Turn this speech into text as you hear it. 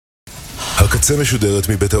הקצה משודרת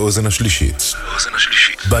מבית האוזן השלישית.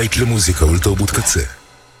 בית למוזיקה ולתרבות קצה.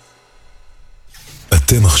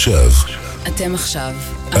 אתם עכשיו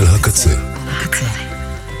על הקצה.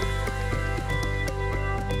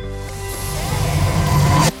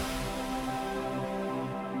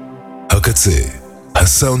 הקצה,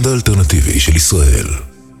 הסאונד האלטרנטיבי של ישראל.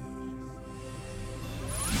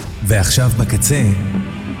 ועכשיו בקצה,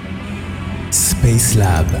 ספייס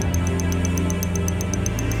לאב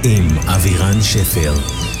עם אבירן שפר.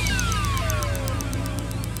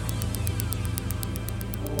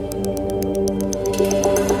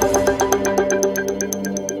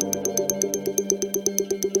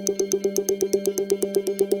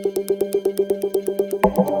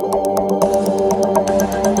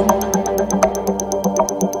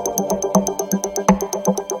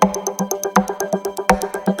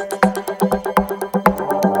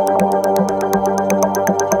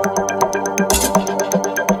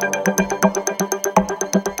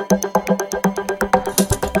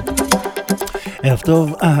 ערב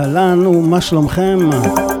טוב, אהלן ומה שלומכם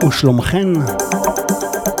ושלומכן?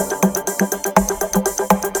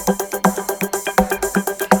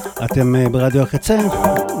 אתם ברדיו הקצה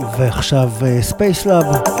ועכשיו ספייס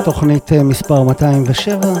לאב, תוכנית מספר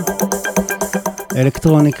 207,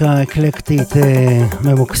 אלקטרוניקה אקלקטית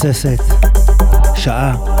ממוקססת,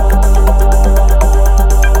 שעה.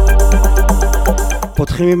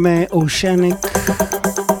 פותחים עם אושניק,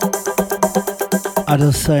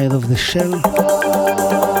 Other Side of the Shell.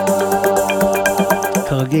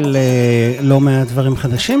 כרגיל לא מעט דברים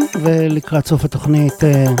חדשים, ולקראת סוף התוכנית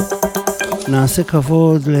נעשה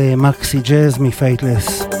כבוד למקסי ג'אז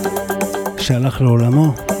מפייטלס שהלך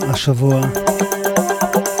לעולמו השבוע.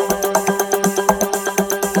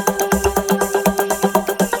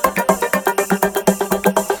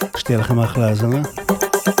 שתהיה לכם אחלה האזנה.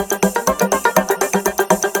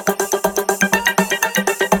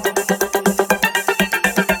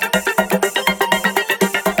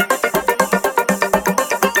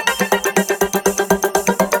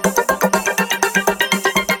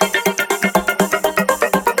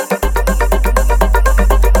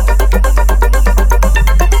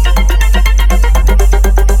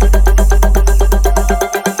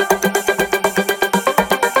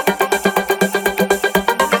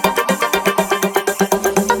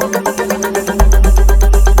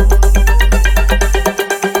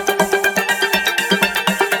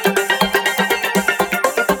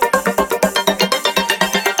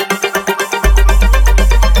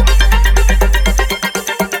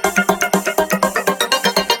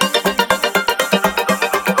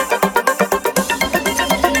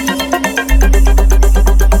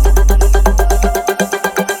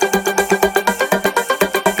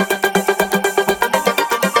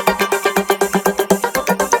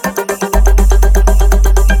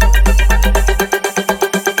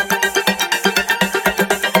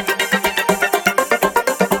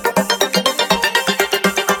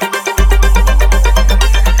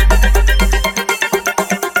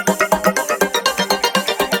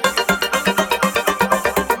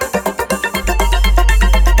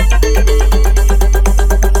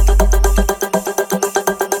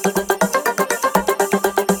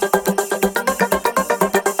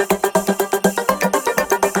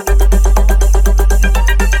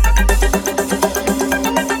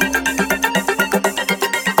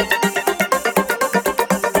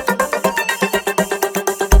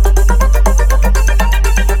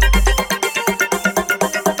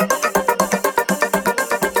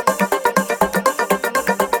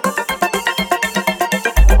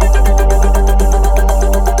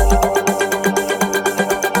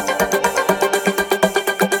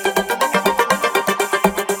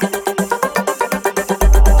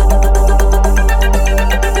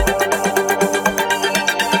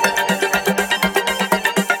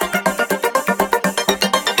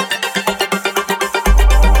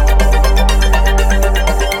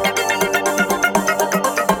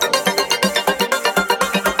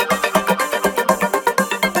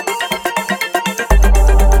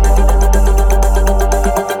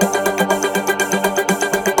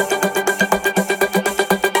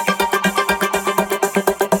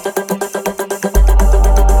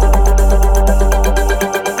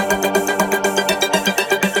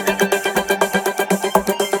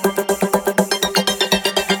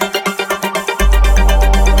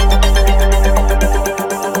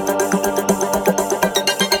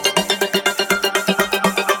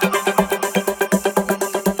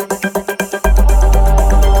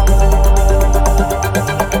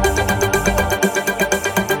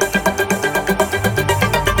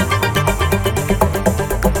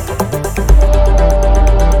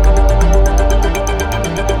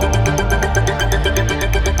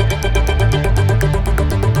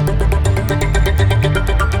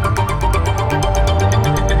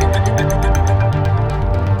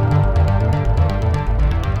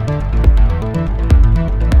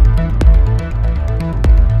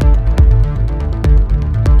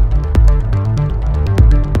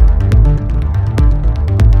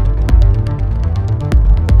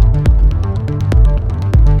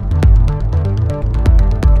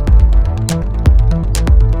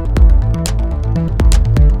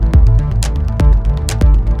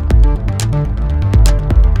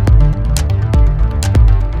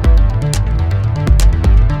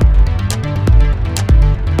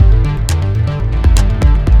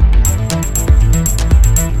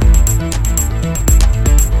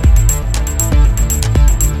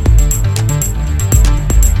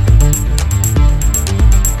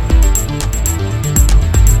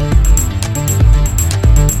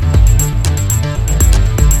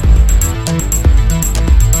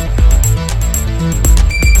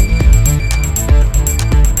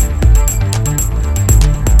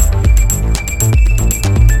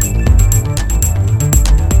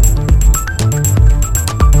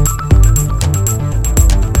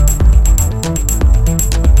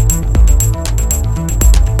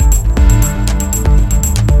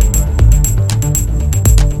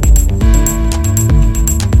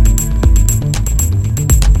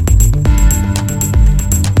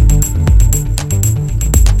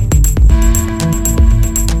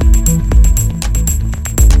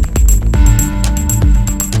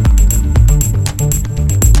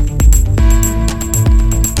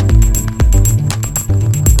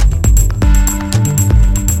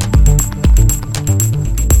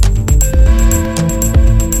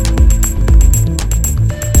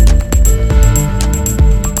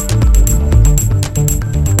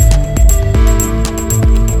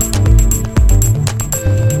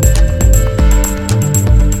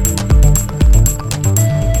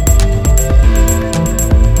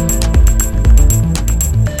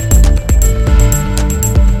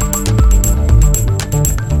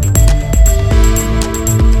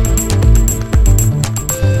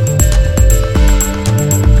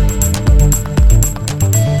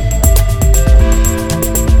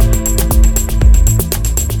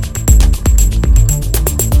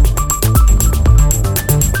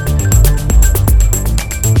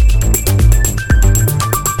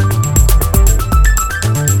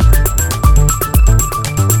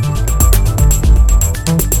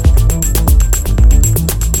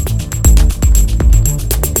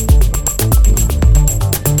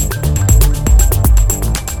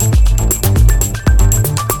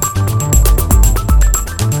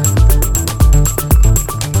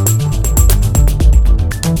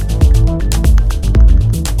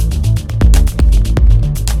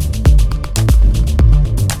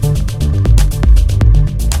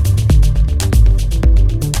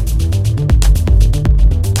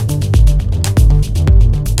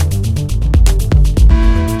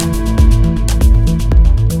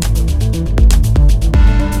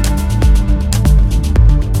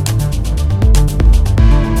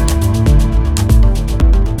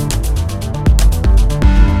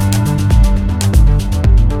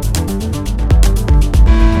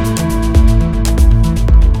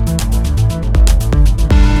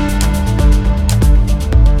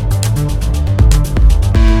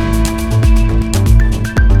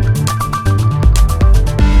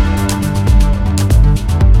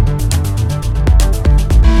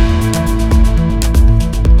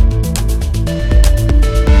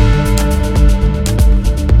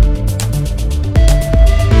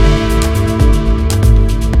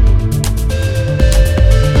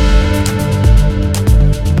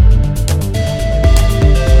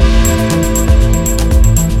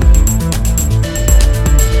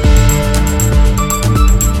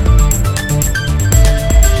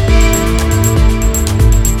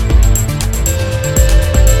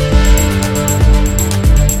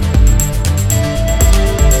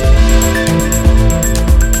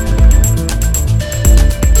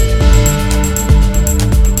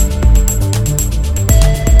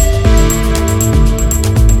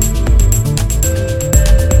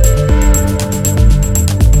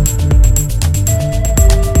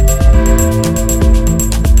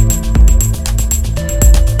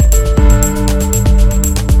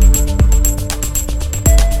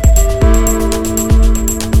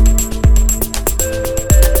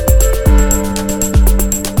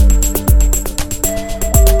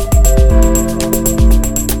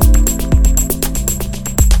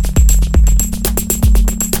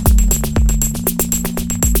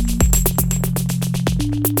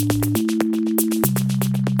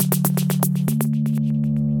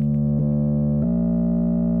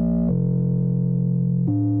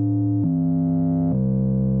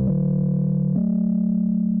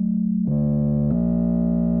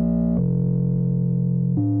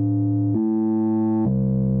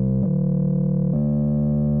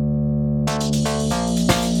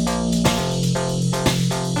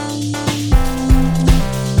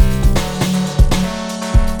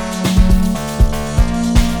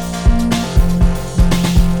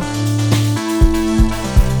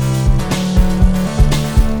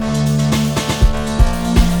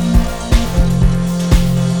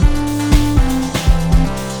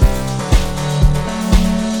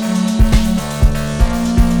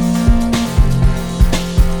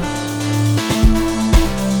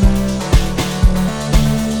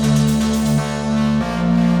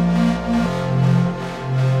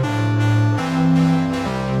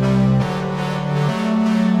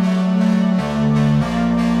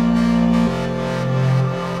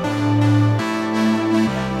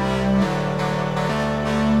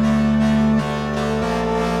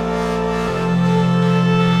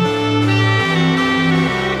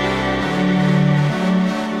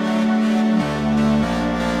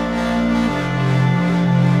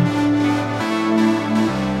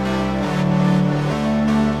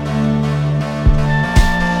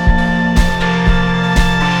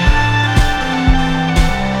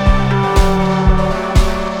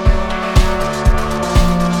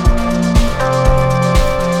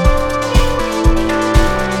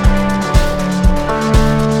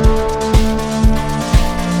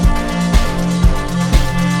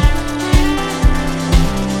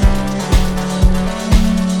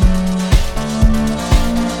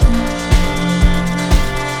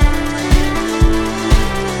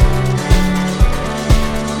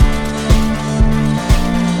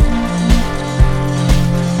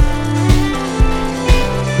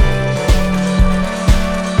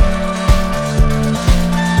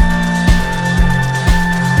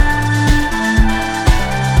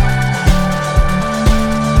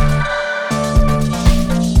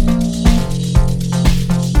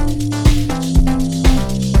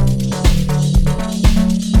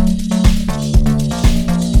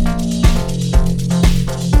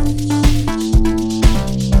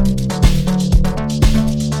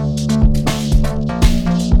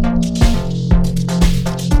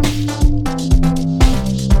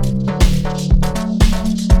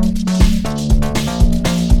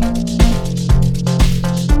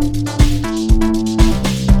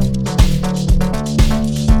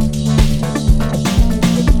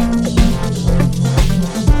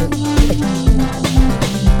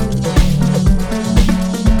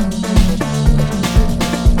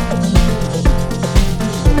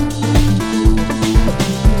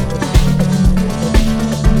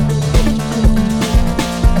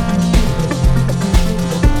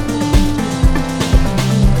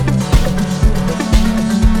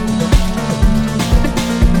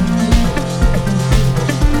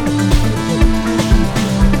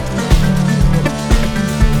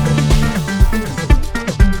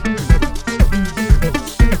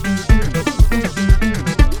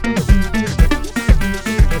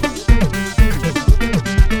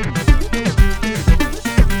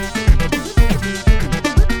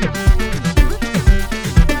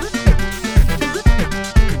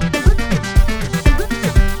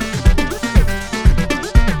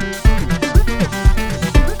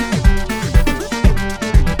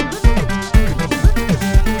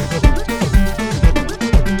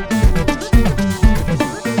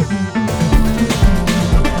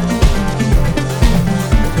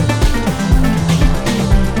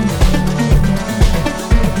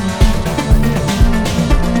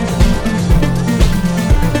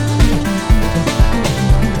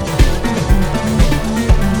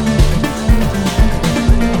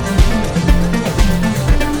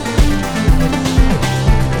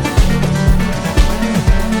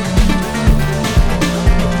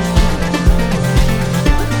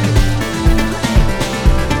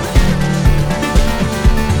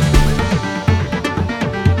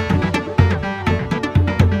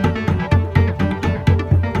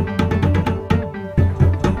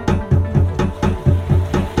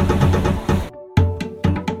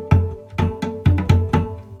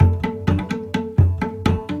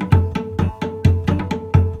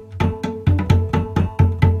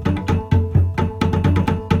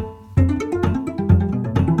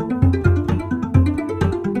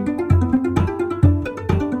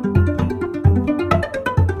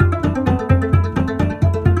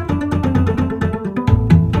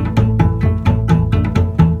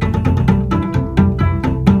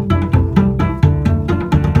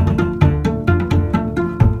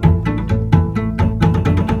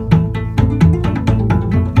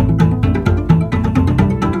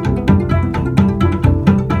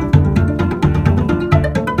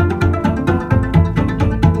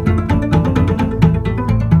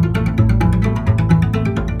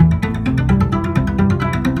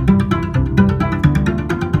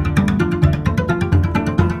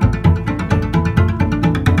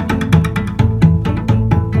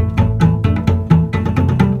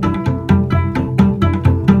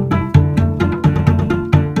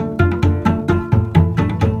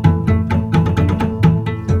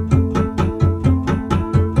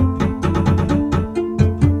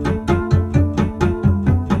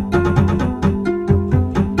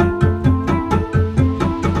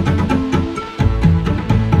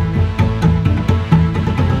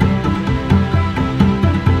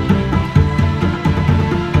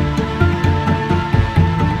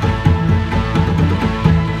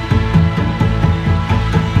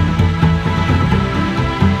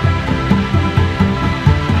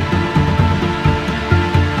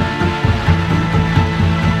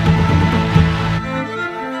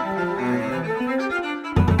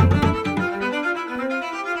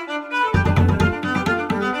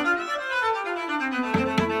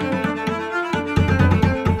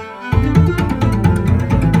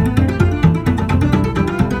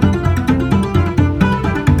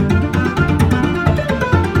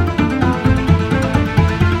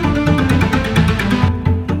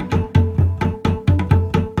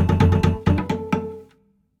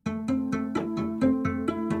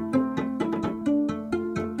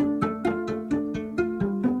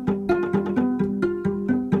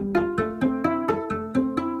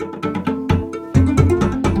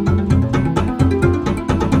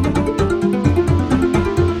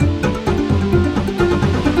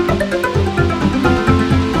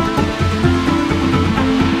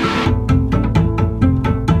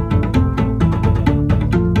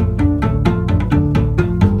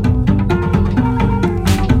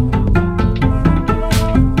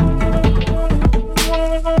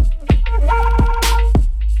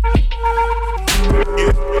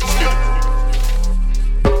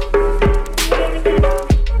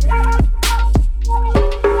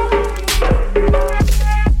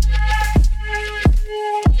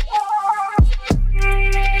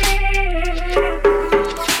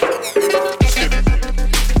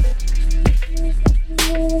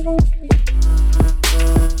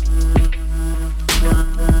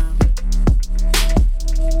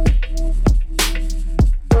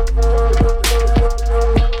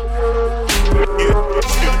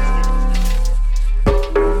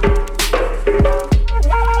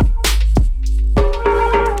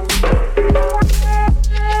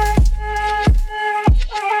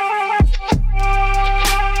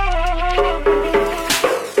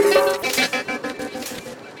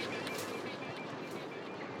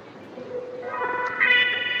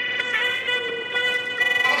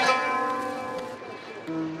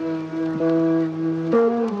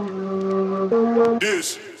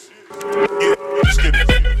 is. Yeah, let's get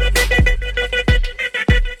it.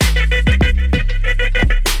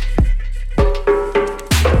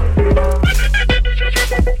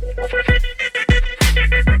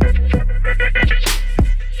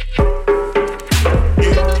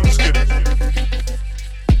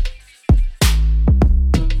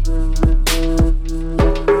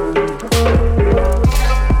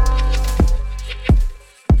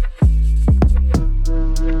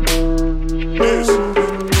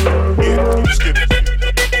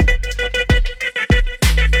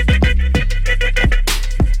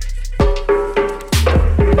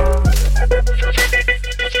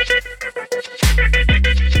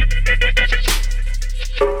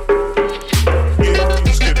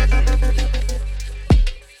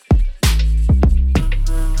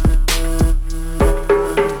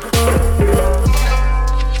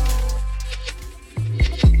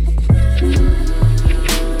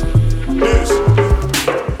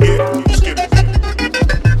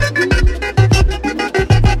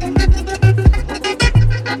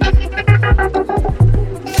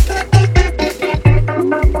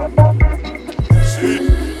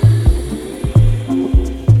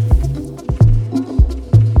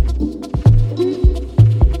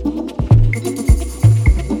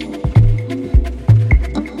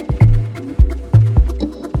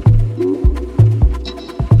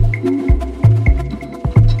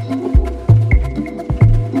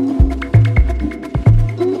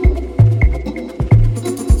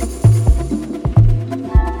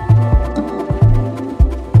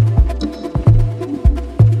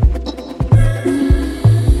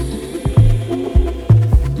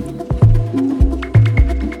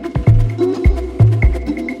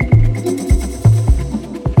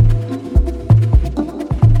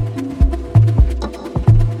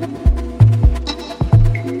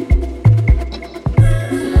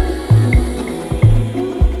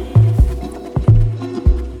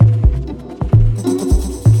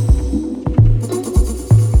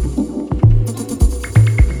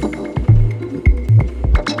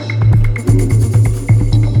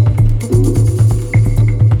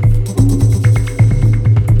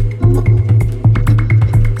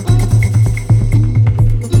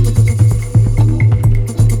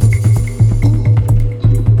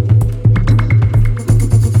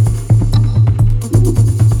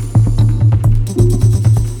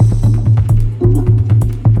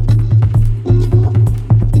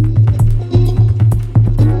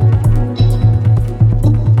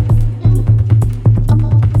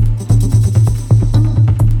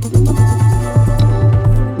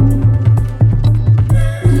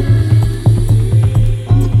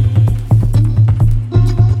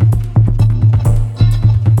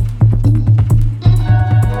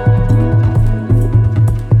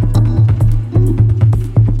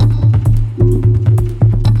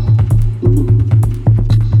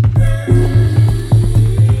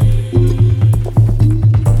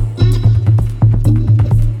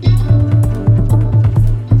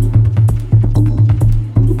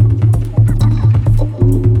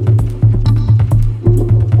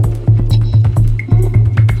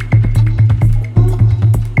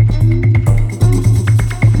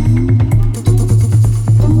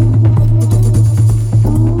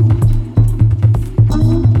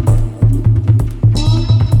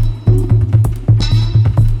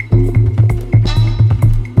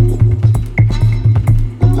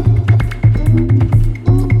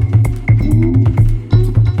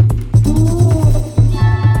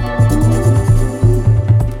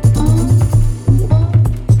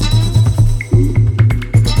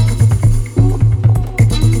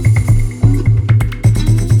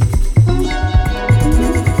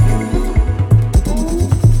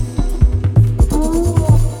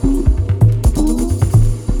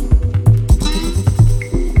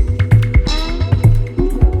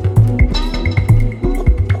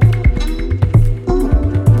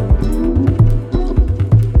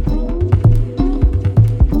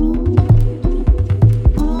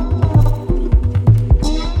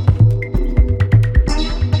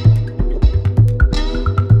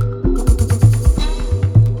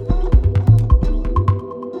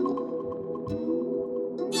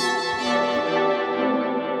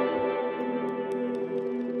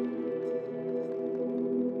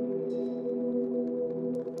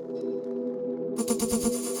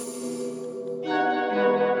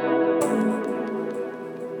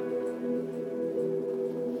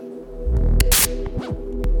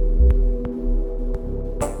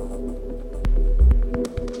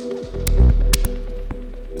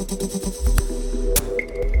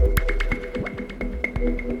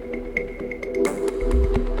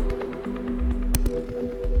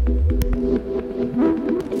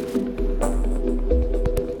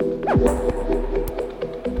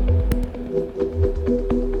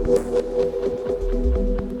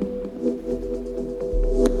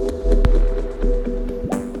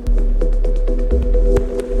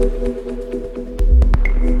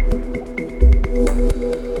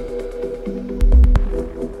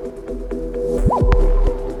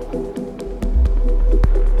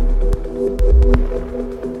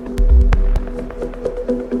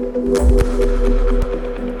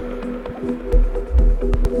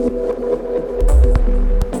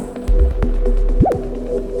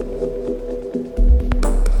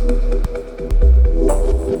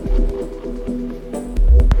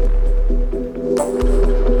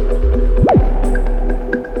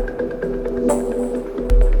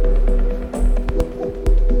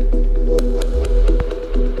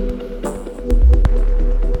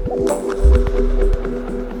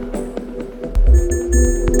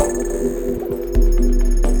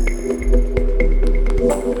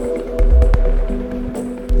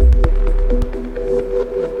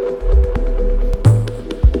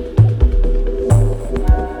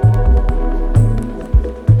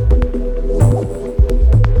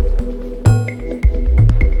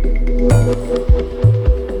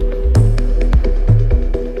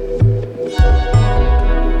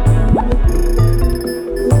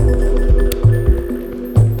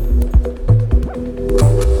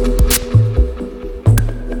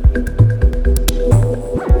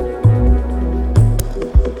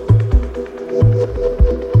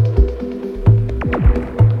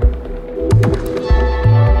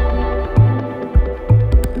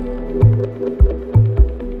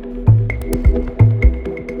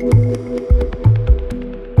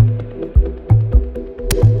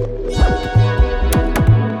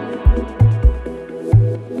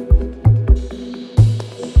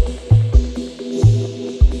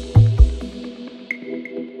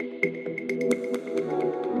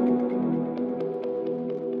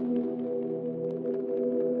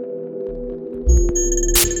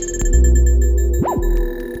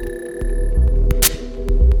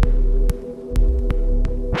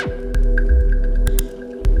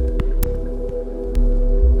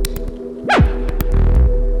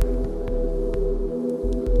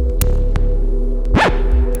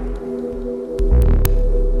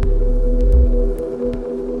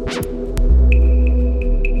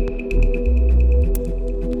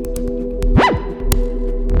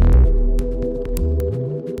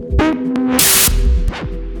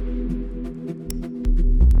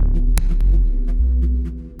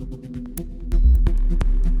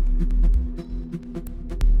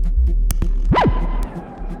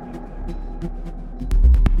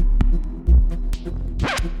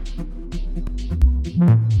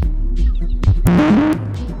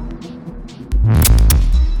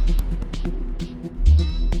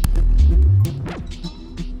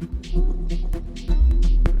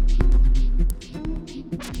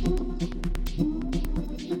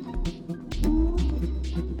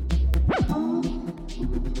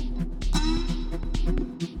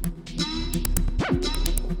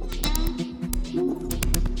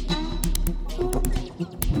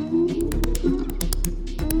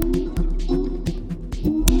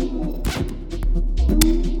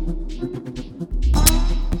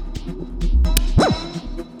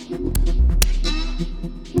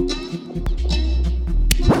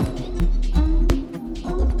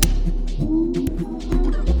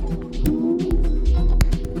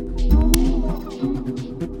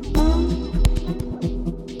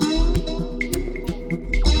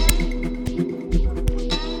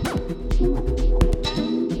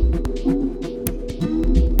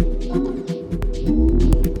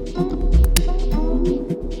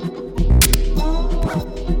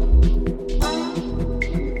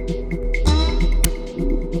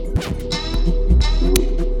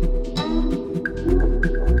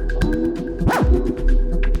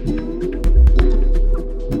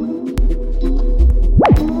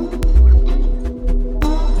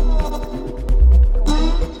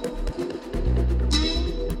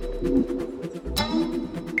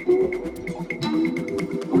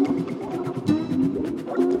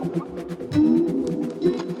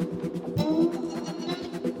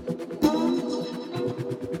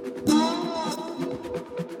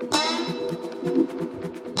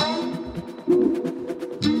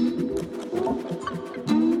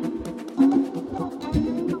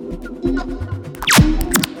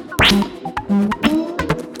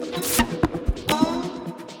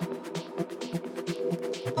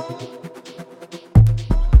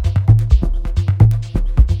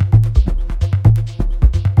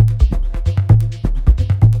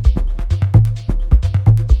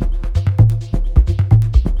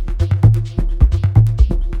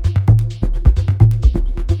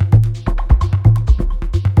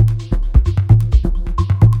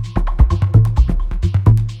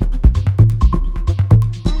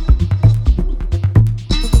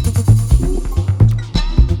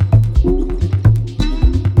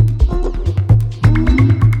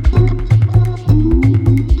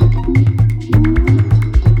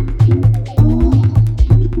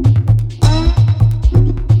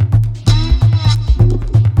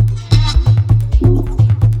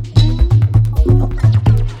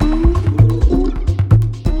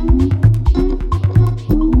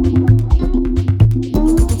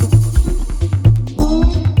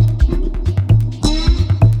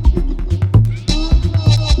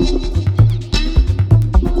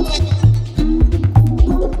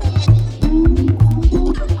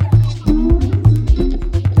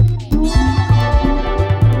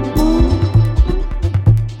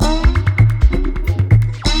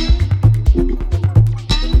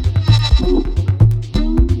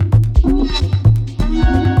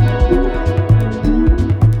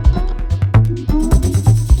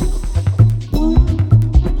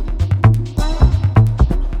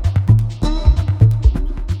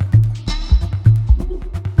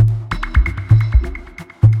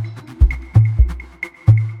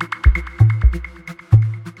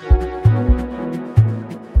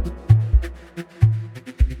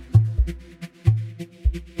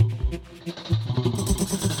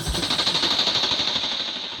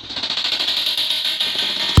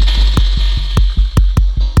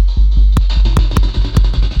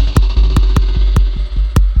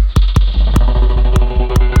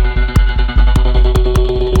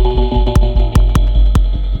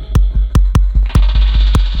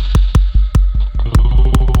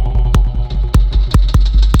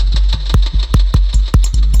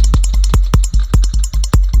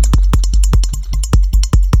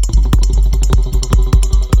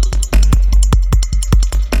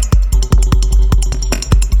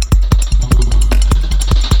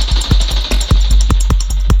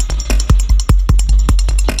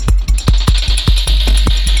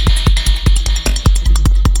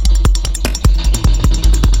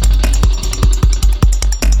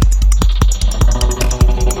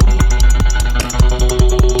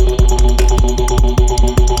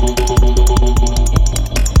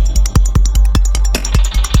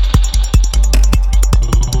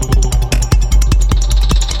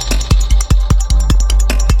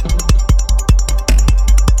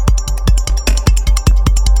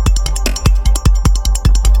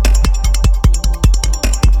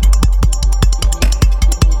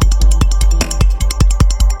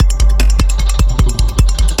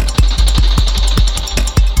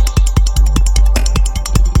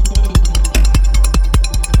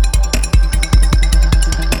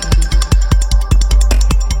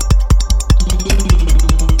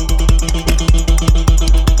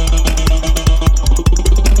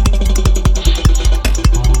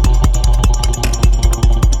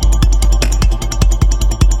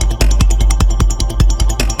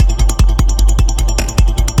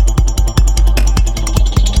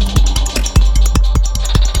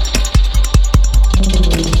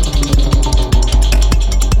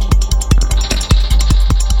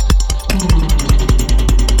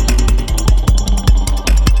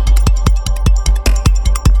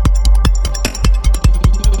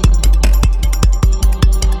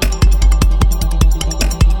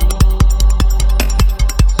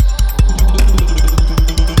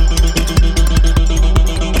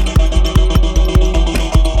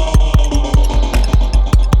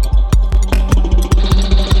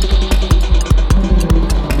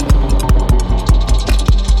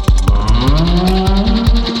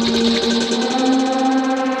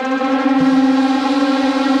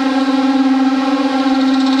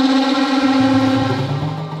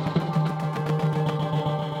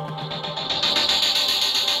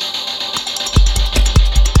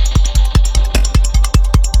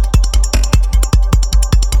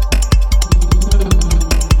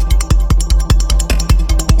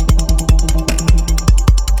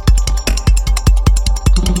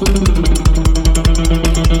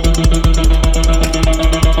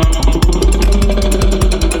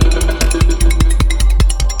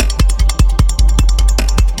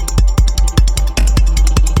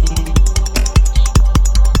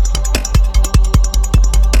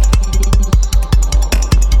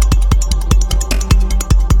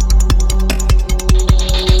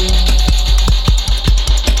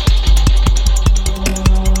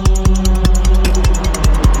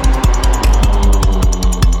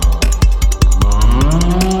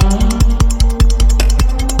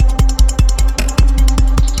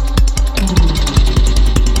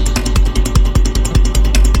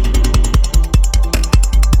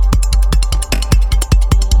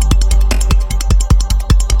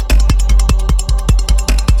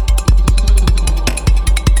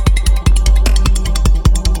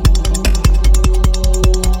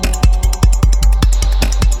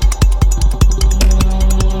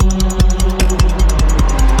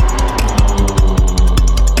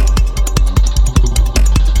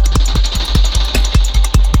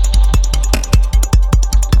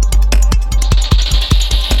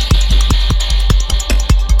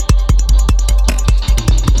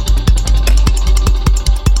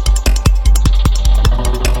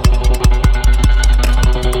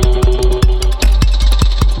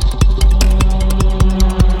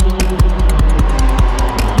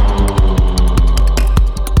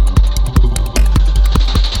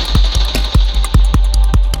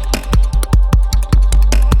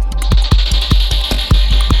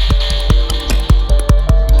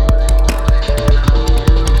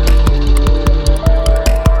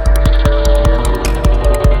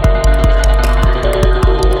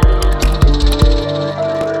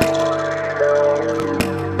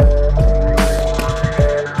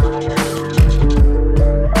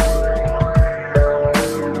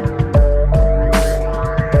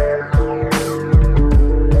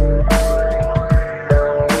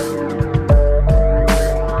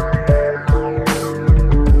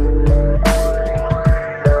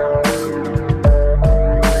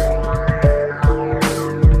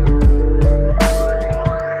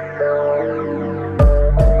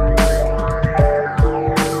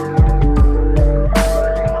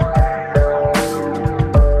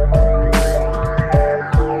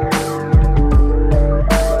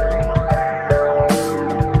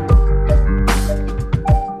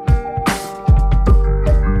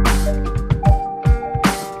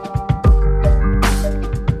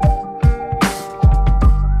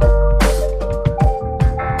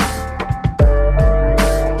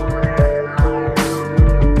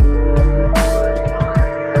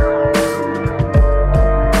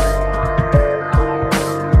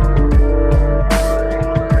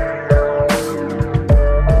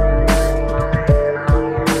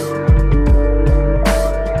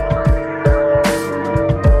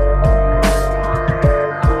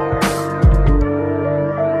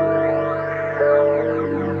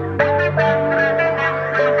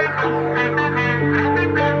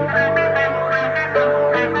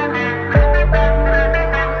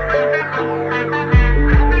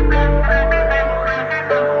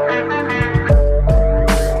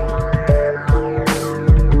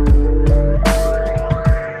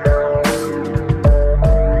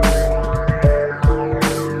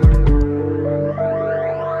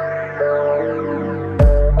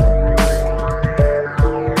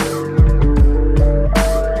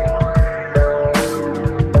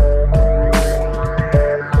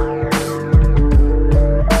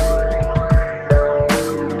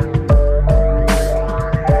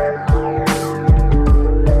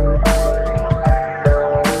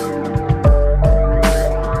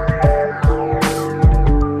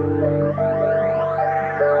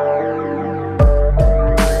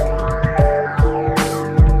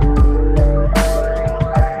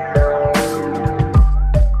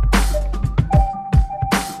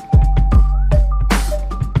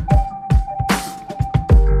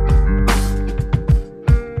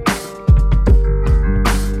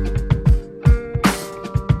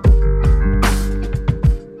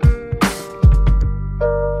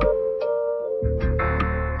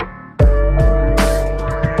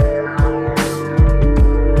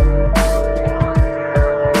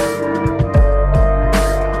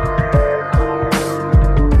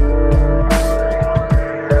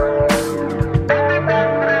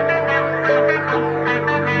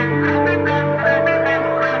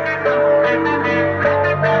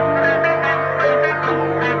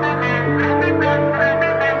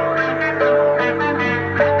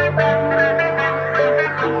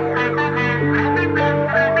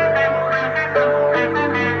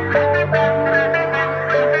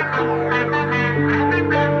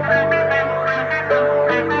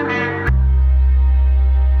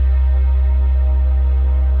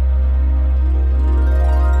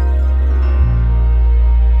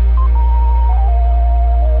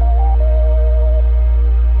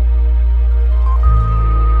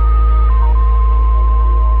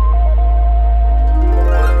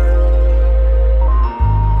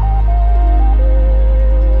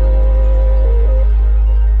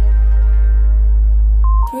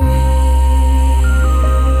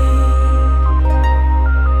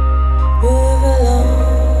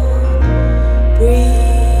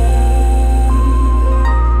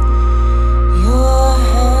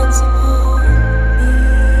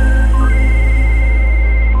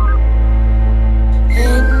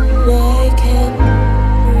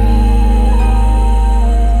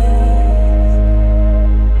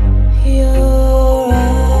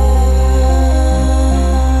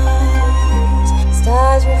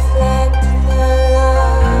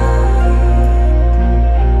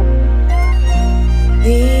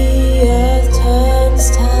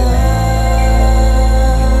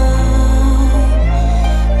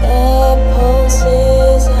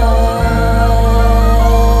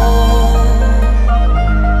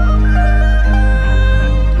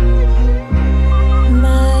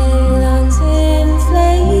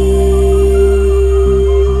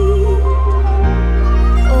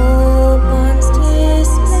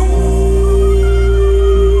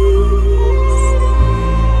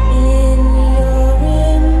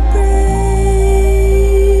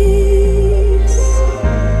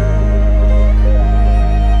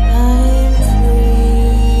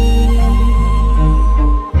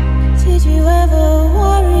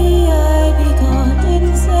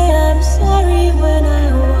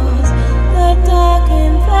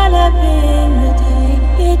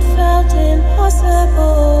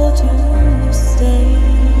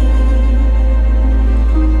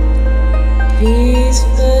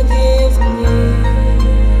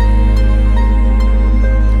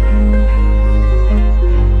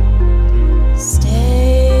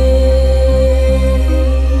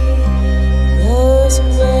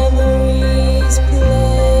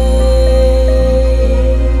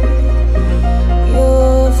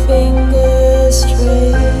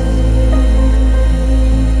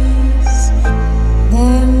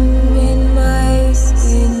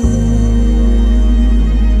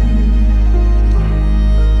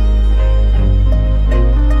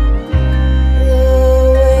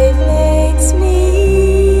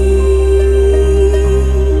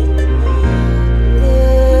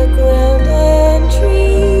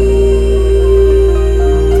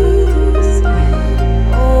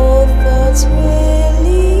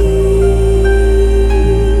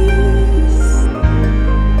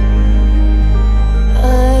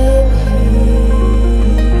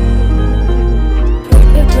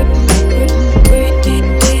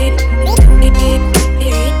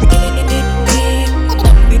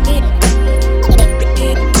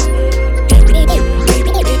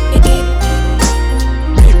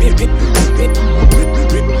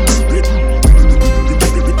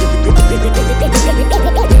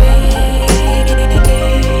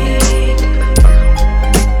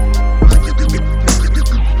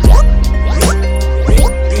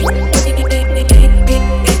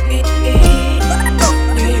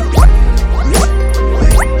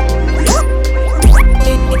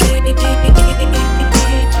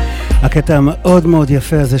 הקטע המאוד מאוד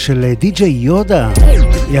יפה הזה של די.ג'יי יודה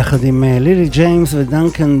יחד עם לילי ג'יימס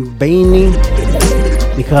ודנקן בייני,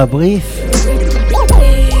 נקרא בריף.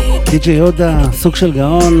 די.ג'יי יודה סוג של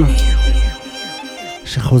גאון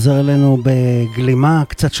שחוזר אלינו בגלימה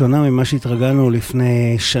קצת שונה ממה שהתרגלנו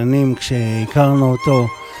לפני שנים כשהכרנו אותו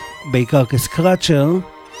בעיקר כסקראצ'ר,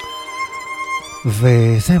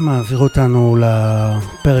 וזה מעביר אותנו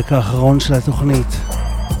לפרק האחרון של התוכנית.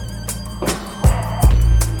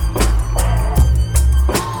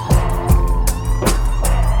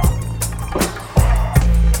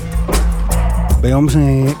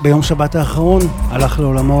 ביום שבת האחרון הלך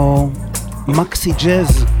לעולמו מקסי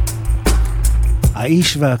ג'אז,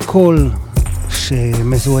 האיש והקול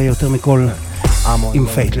שמזוהה יותר מכל עם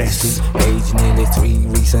פייטלס. Age nearly 3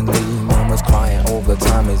 recently, mama's crying all the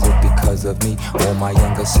time. Is it because of me or my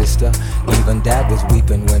younger sister? Even dad was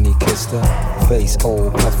weeping when he kissed her. Face all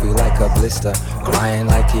puffy like a blister, crying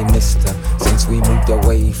like he missed her. Since we moved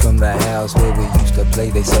away from the house where we used to play,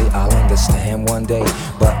 they say I'll understand one day,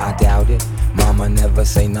 but I doubt it. Mama never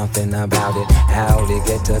say nothing about it. How'd it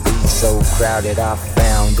get to be so crowded? I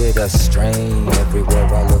found it a strain. Everywhere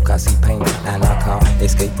I look I see pain, and I can't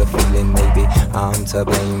escape the feeling maybe I'm to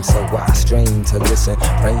blame. So I strain to listen,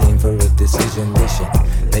 praying for a decision, wishing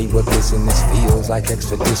they would listen. This feels like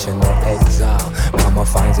extradition or exile. Mama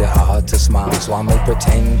finds it hard to smile, so I make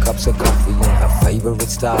pretend cups of coffee in her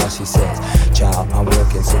favorite style. She says, child, I'm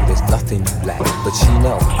working so there's nothing you lack. But she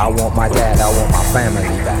know I want my dad, I want my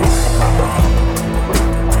family back.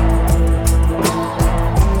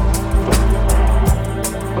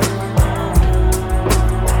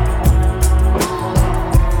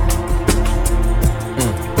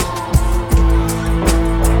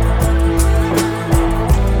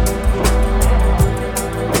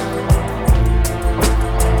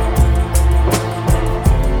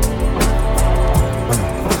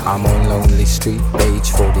 Street, age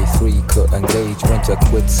 43, couldn't gauge when to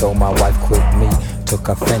quit, so my wife quit me. Took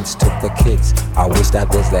offense, took the kids. I wish that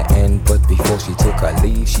was the end, but before she took her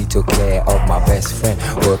leave, she took care of my best friend.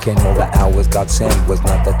 Working all the hours God sent was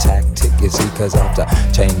not the tactic, you see, cause after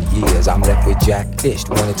 10 years I'm left with Jack-ish.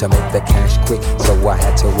 Wanted to make the cash quick, so I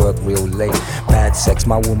had to work real late. Bad sex,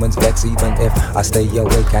 my woman's vex, even if I stay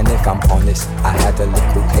awake. And if I'm honest, I had a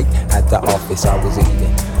little cake at the office I was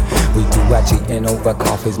eating. We do our cheating over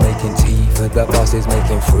coffees, making tea for the bosses,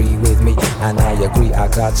 making free with me. And I agree, I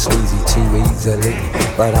got sleazy too easily.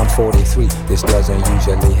 But I'm 43, this doesn't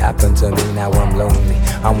usually happen to me. Now I'm lonely,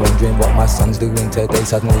 I'm wondering what my son's doing today.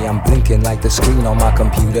 Suddenly I'm blinking like the screen on my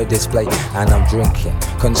computer display. And I'm drinking,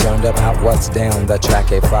 concerned about what's down the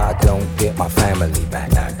track if I don't get my family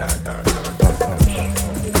back.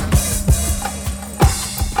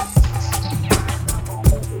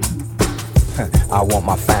 I want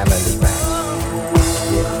my family back.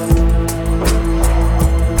 Yeah.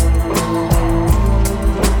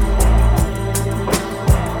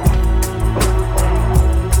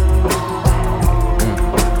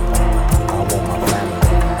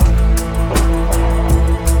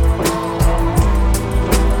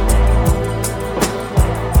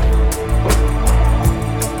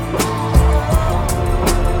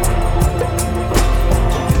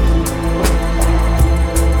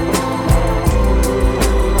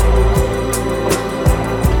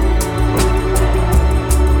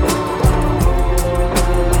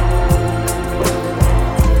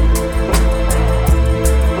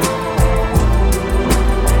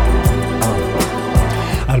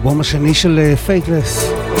 האלבום השני של Faithless,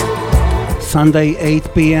 Sunday 8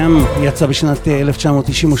 PM, יצא בשנת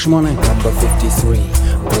 1998.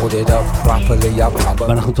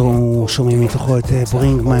 ואנחנו שומעים מתוכו את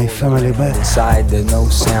Bring My Family Back. Inside there's no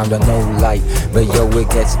sound or no light, but yo it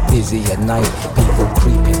gets busy at night. People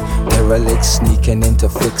creeping, derelict sneaking into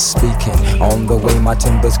fixed speaking. On the way my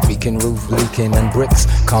timbers creaking, roof leaking and bricks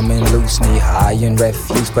coming loose, knee high in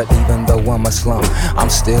refuse. But even though I'm a slum,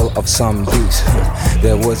 I'm still of some use.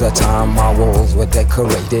 There was a time my walls were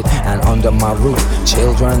decorated and under my roof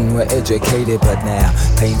children were educated, but now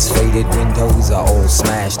paint's faded, windows are all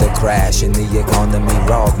smashed. The crash in the economy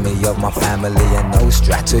robbed me of my family, and no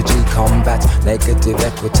strategy combats negative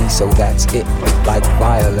equity, so that's it. Like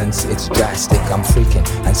violence, it's drastic. I'm freaking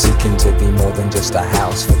and seeking to be more than just a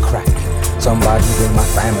house for crack. Somebody bring my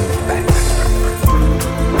family back.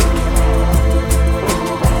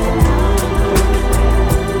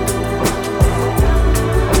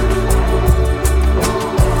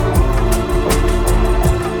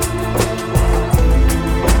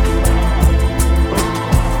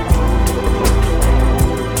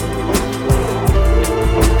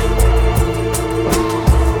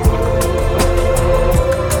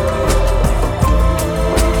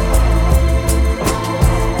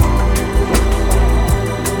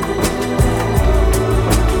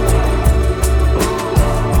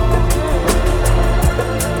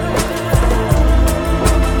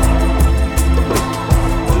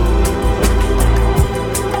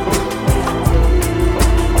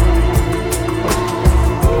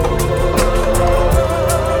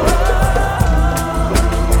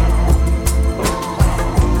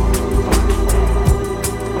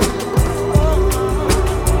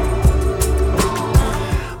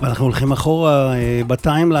 הולכים אחורה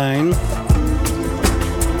בטיימליין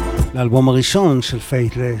לאלבום הראשון של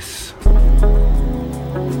Faithless,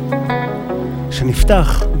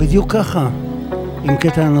 שנפתח בדיוק ככה עם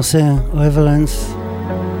קטע הנושא Reverence.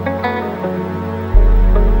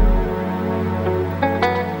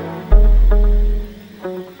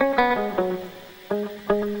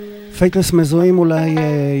 Faithless מזוהים אולי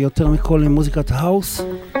יותר מכל עם מוזיקת האוס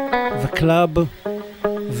וקלאב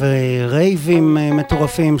ורייבים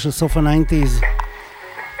מטורפים של סוף ה-90s,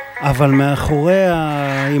 אבל מאחורי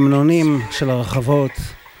ההמנונים של הרחבות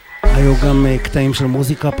היו גם קטעים של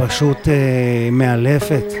מוזיקה פשוט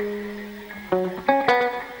מאלפת,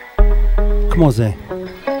 כמו זה.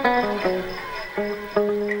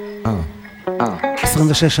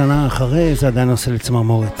 26 שנה אחרי זה עדיין עושה לי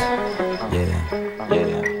צמרמורת.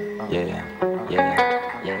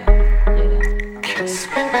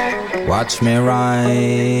 Watch me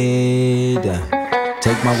ride,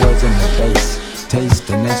 take my words in the face, taste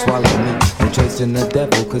and then swallow me. You're chasing the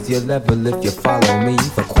devil cause you're level if you follow me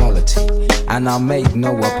for quality. And I'll make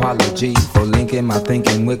no apology for linking my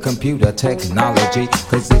thinking with computer technology,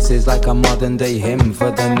 cause this is like a modern day hymn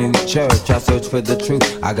for the new church. I search for the truth,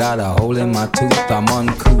 I got a hole in my tooth, I'm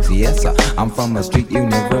uncouth, yes sir. I'm from a street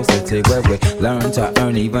university where we learn to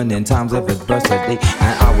earn even in times of adversity.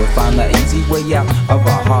 And I would find the easy way out of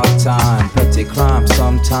a hard time, petty crime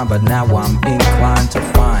sometime, but now I'm inclined to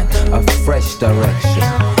find a fresh direction.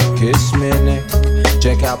 Kiss me neck,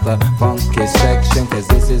 check out the funky section, cause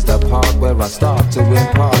this is the part where I start to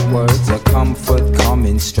impart words of comfort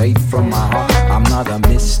coming straight from my heart. I'm not a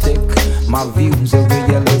mystic, my views are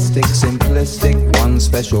realistic, simplistic. One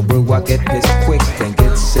special brew, I get pissed quick and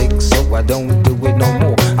get sick, so I don't do it no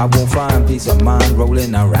more. I won't find peace of mind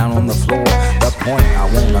rolling around on the floor. The point I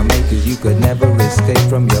wanna make is you could never escape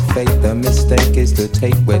from your fate. The mistake is to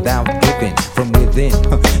take without giving from within.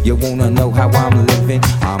 You wanna know how I'm living?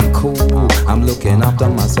 I'm cool, I'm looking after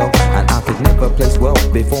myself, and I could never place wealth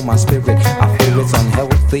before my spirit. I feel it's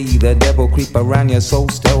unhealthy, the devil creep around you so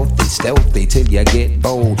stealthy, stealthy till you get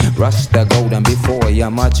bold. Rush the golden before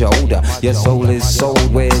you're much older. Your soul is sold,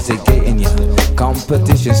 where's it getting you?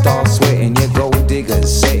 Competition starts sweating, your gold diggers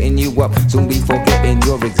setting you up, soon be forgetting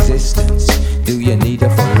your existence. Do you need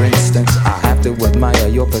it for instance? I have to admire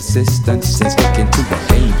your persistence in sticking to the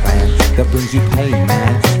game plan that brings you pain,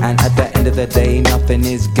 man. And at the end of the day, nothing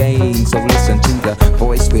is gained. So listen to the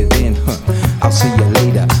voice within. I'll see you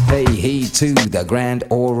later. Pay heed to the grand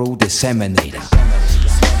oral disseminator.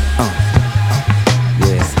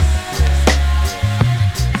 Yeah.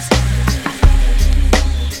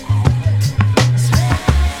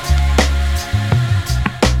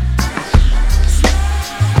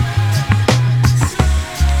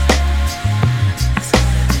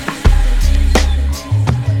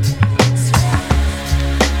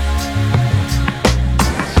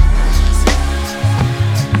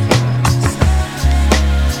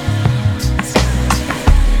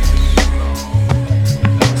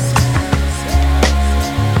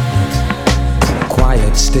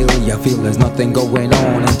 feel there's nothing going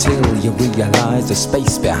on until you realize the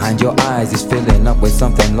space behind your eyes is filling up with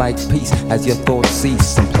something like peace. As your thoughts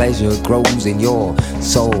cease and pleasure grows in your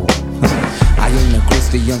soul. I ain't a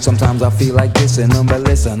Christian, sometimes I feel like kissing them, but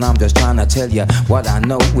listen, I'm just trying to tell you what I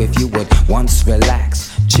know. If you would once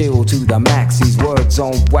relax, chill to the max, these words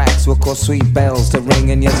on wax will cause sweet bells to ring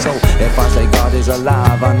in your soul. If I say God is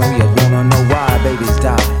alive, I know you'd wanna know why babies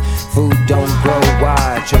die. Food don't grow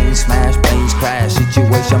wide, train smash, planes crash,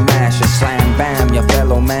 situation mash, and slam bam, your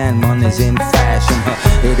fellow man, money's in fashion.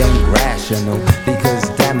 It ain't rational, because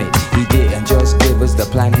damn it, he didn't just give us the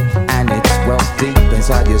planet and its wealth deep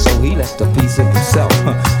inside your soul. He left a piece of himself.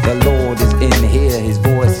 The Lord is in here, his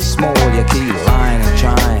voice is small, you keep lying and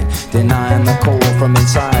trying, denying the call from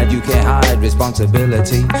inside. You can't hide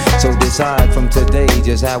responsibility, so decide from today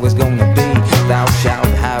just how it's gonna be. Thou shalt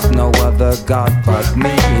have no other God but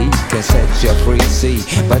me. He can set you free, see,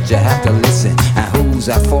 but you have to listen. And who's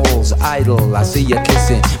that false idol? I see you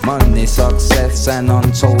kissing money, success, and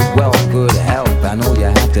untold wealth, good health, and all you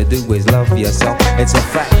have to do is love yourself. It's a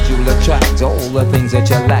fact, you'll attract all the things that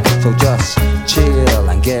you lack. So just chill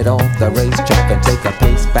and get off the racetrack and take a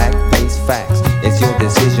pace back, face facts. It's your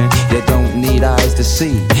decision. You don't need eyes to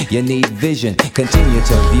see, you need vision. Continue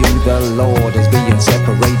to view the Lord as being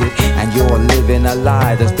separated, and you're living a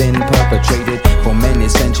lie that's been perpetrated for many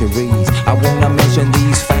centuries. I wanna mention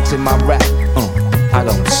these facts in my rap. I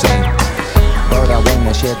don't sing, but I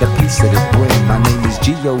wanna share the peace that it brings. My name is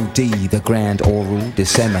G.O.D., the Grand Oral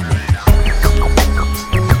Disseminator.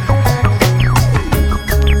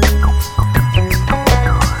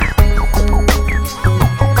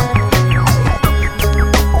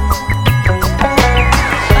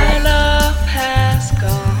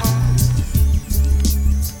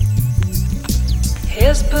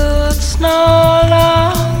 No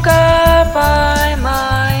longer by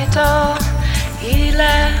my door, he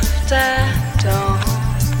left at dawn.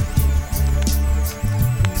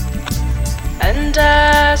 And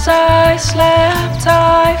as I slept,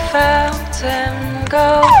 I felt him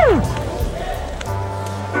go.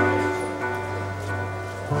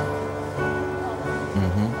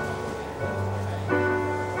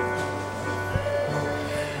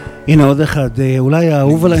 הנה עוד אחד, אולי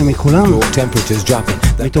האהוב עליי מכולם,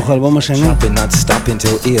 מתוך האלבום השני,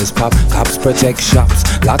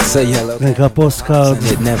 זה נקרא פוסטקארד.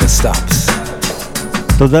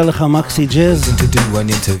 תודה לך מקסי ג'אז,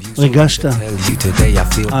 ריגשת,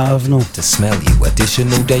 אהבנו.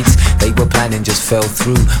 Additional dates they were planning just fell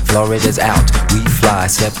through. Florida's out, we fly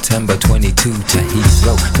September 22 to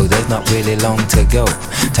Heathrow, so there's not really long to go.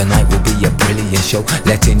 Tonight will be a brilliant show,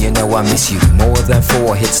 letting you know I miss you. More than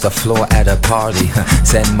 4 hits the floor at a party.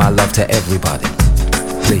 Send my love to everybody,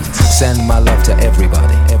 please. Send my love to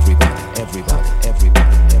everybody, everybody, everybody, everybody,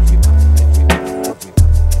 everybody.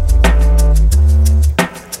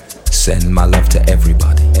 Send my love to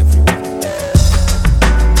everybody, everybody.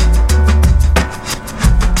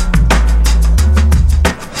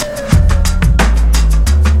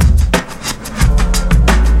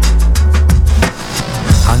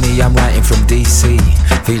 I'm writing from DC,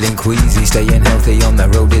 feeling queasy, staying healthy on the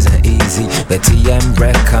road isn't easy. The TM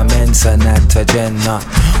recommends Sonata Jenna.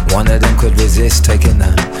 One of them could resist taking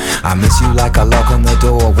that. I miss you like a lock on the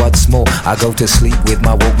door. What's more, I go to sleep with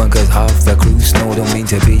my Walkman cause half the crew snore. Don't mean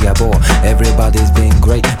to be a bore, everybody's been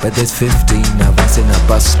great, but there's 15 of us in a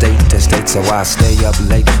bus state to state. So I stay up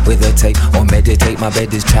late with a tape or meditate. My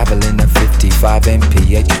bed is traveling at 55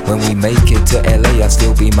 mph. When we make it to LA I'll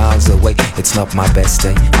still be miles away. It's not my best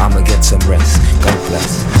day, I'ma get some rest. God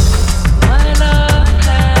bless.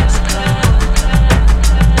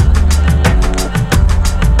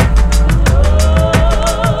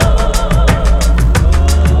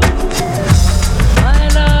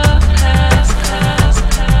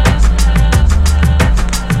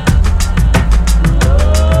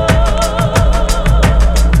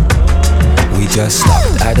 Just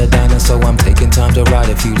stopped at a diner, so I'm taking time to write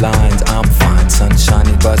a few lines. I'm fine,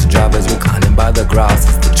 sunshiny bus drivers reclining by the grass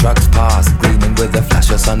as the trucks pass, gleaming with a flash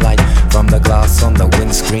of sunlight from the glass on the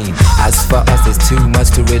windscreen. As for us, there's too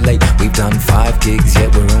much to relate. We've done 5 gigs,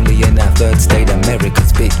 yet we're only in our 3rd state.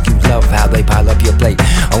 America's big, you love how they pile up your plate.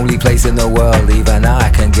 Only place in the world even I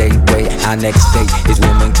can gateway. Our next date is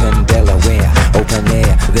Wilmington, Delaware. Open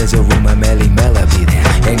air, there's a room of Melly Melody there.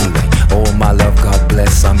 Anyway, all my love, God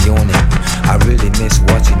bless, I'm yawning. I really miss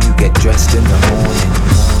watching you get dressed in the morning.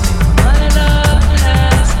 My love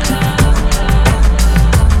has come.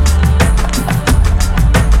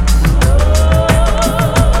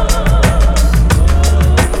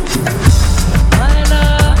 My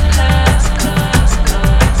love has come.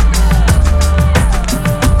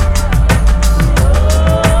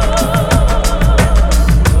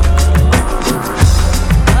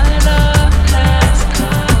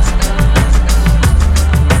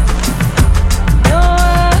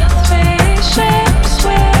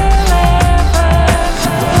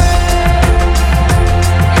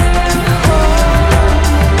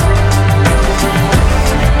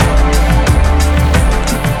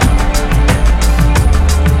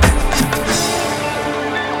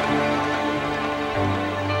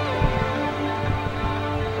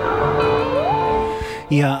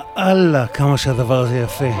 יא אללה, כמה שהדבר הזה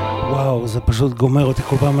יפה. וואו, זה פשוט גומר אותי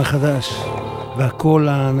כל פעם מחדש. והקול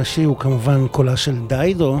הנשי הוא כמובן קולה של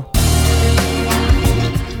דיידו,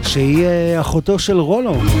 שהיא אחותו של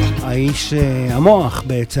רולו, האיש המוח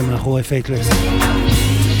בעצם מאחורי פייטלס.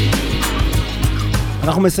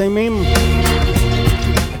 אנחנו מסיימים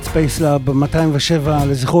את ספייסלאב 207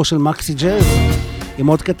 לזכרו של מקסי ג'אז, עם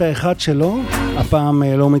עוד קטע אחד שלו, הפעם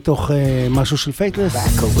לא מתוך משהו של פייטלס,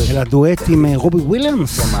 אלא דואט עם רובי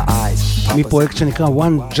וויליאמס, מפרויקט שנקרא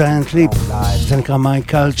One Giant Leap, זה נקרא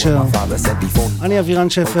My Culture. אני אבירן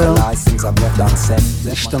שפר,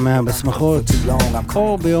 נשתמע בשמחות,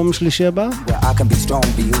 או ביום שלישי הבא.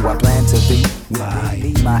 ביי.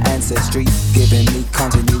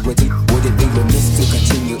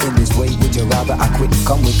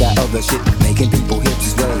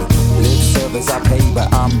 Service I pay, but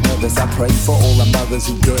I'm nervous. I pray for all the mothers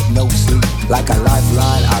who get no sleep. Like a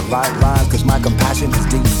lifeline, I write rhymes, cause my compassion is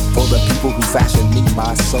deep. For the people who fashion me,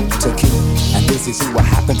 my soul to keep. And this is who I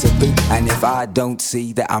happen to be. And if I don't see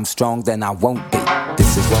that I'm strong, then I won't be.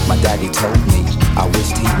 This is what my daddy told me. I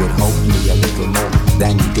wished he would hold me a little more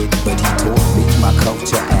than he did, but he taught me my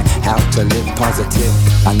culture and how to live positive.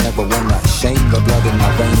 I never wanna shame the blood in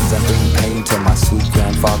my veins and bring pain to my sweet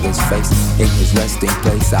grandfather's face. In his resting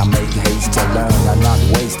place, I make haste to learn and not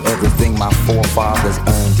waste everything my forefathers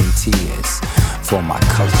earned in tears for my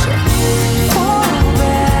culture.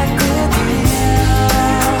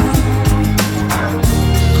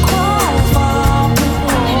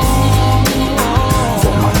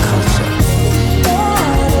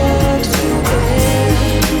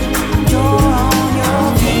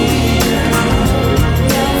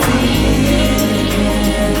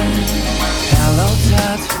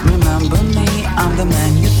 I'm the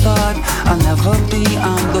man you thought I'll never be.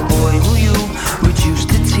 I'm the boy who you reduced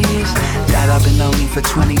to tears. Dad, I've been lonely for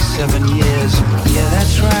 27 years. Yeah,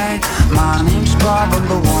 that's right. My name's Bob. I'm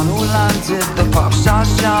the one who landed the pop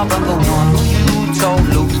star's job. I'm the one who you told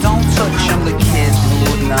Luke don't touch. I'm the kid who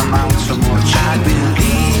wouldn't amount to much. I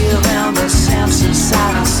believe in the sense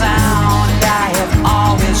inside of sound. I have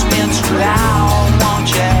always been too loud. Won't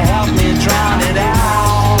you help me drown it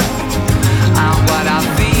out? I'm what I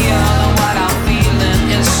feel.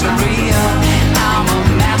 Surreal. I'm a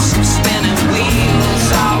massive spinning wheels,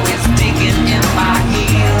 always digging in my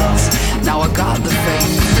heels. Now I got the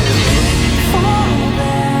faith to fall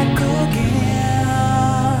back again,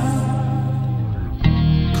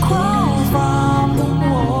 crawl from the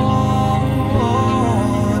water,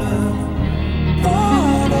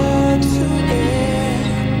 water to air.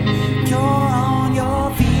 You're on your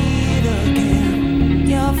feet again,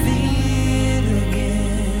 your feet again.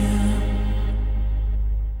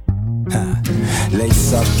 Lace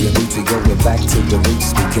up your boots, we going back to the roots.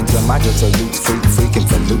 Speaking to my ghetto youths, freaking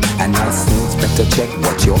for loot. And nice things, better check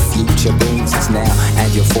what your future brings us now. And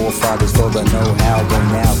your forefathers for the know-how. Go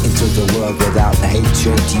now into the world without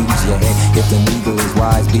hatred. Use your head, if the needle is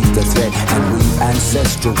wise, beat the thread. And weave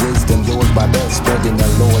ancestral wisdom, yours by birth. Spreading the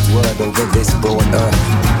Lord's word over this broad earth.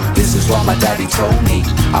 This is what my daddy told me.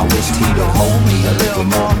 I wished he'd hold me a little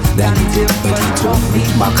more than he did, but he taught me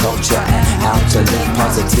my culture and how to live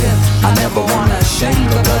positive. I never wanna shame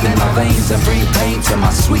the blood in my veins and bring pain to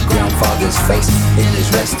my sweet grandfather's face. In his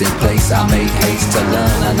resting place, I make haste to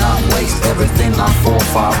learn and not waste everything my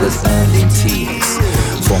forefathers earned in tears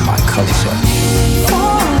for my culture.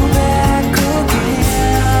 Fall back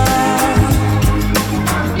again,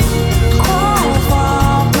 crawl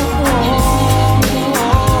from the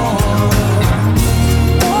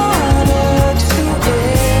water to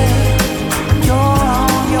air. You're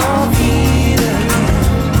on your feet again,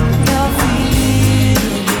 your feet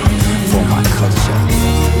again. For my culture.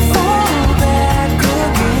 Fall back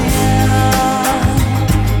again,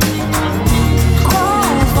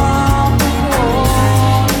 crawl from the water,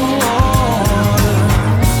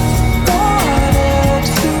 water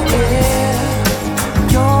to air.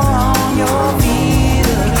 You're on your feet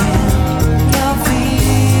again, your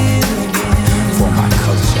feet again. For my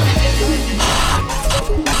culture.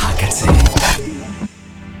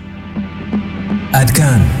 עד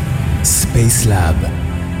כאן ספייסלאב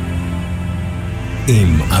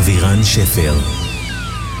עם אבירן שפר.